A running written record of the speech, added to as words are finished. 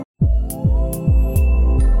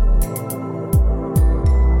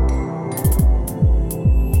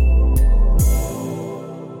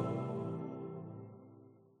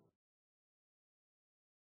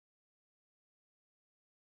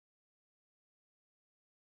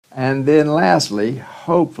And then lastly,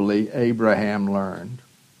 hopefully Abraham learned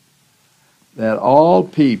that all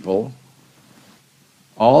people,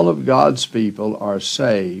 all of God's people are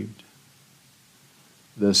saved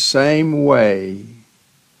the same way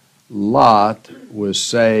Lot was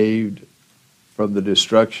saved from the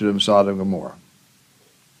destruction of Sodom and Gomorrah,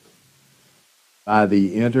 by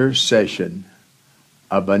the intercession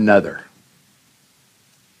of another.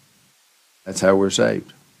 That's how we're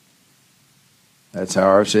saved. That's how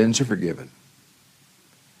our sins are forgiven.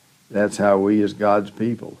 That's how we as God's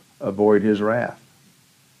people avoid his wrath.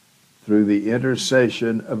 Through the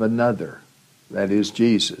intercession of another, that is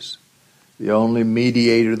Jesus, the only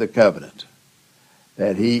mediator of the covenant,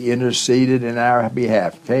 that he interceded in our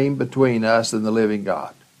behalf, came between us and the living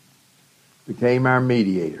God, became our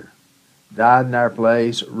mediator, died in our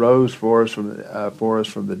place, rose for us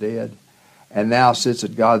from the dead, and now sits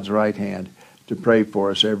at God's right hand to pray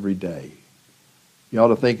for us every day. You ought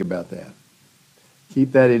to think about that.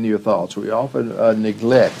 Keep that in your thoughts. We often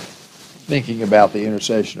neglect thinking about the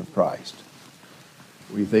intercession of Christ.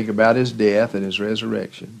 We think about his death and his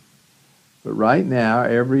resurrection. But right now,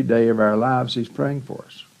 every day of our lives, he's praying for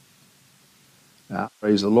us. Now, I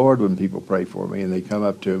praise the Lord when people pray for me and they come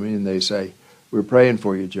up to me and they say, "We're praying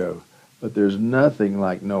for you, Joe." But there's nothing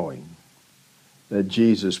like knowing that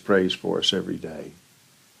Jesus prays for us every day.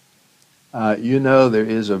 You know, there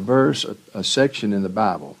is a verse, a section in the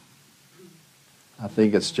Bible, I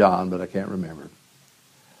think it's John, but I can't remember,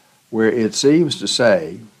 where it seems to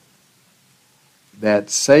say that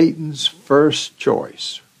Satan's first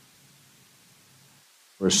choice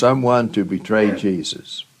for someone to betray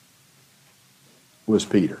Jesus was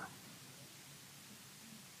Peter.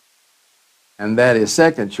 And that his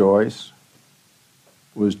second choice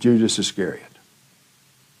was Judas Iscariot.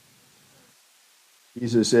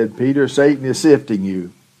 Jesus said, "Peter, Satan is sifting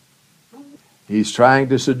you. He's trying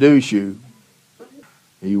to seduce you.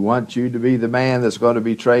 He wants you to be the man that's going to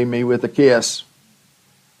betray me with a kiss.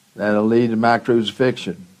 That'll lead to my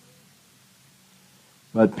crucifixion."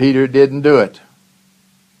 But Peter didn't do it.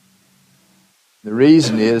 The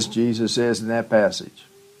reason is, Jesus says in that passage,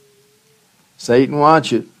 Satan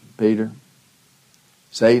wants you, Peter.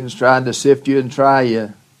 Satan's trying to sift you and try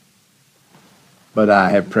you, but I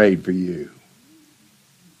have prayed for you.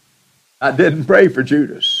 I didn't pray for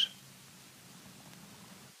Judas,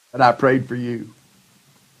 but I prayed for you.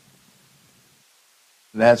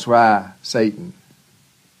 That's why Satan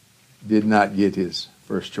did not get his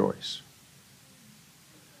first choice.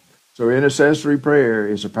 So intercessory prayer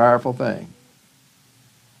is a powerful thing.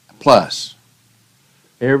 Plus,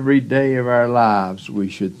 every day of our lives we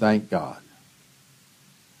should thank God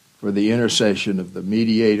for the intercession of the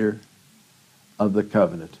mediator of the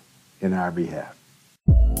covenant in our behalf.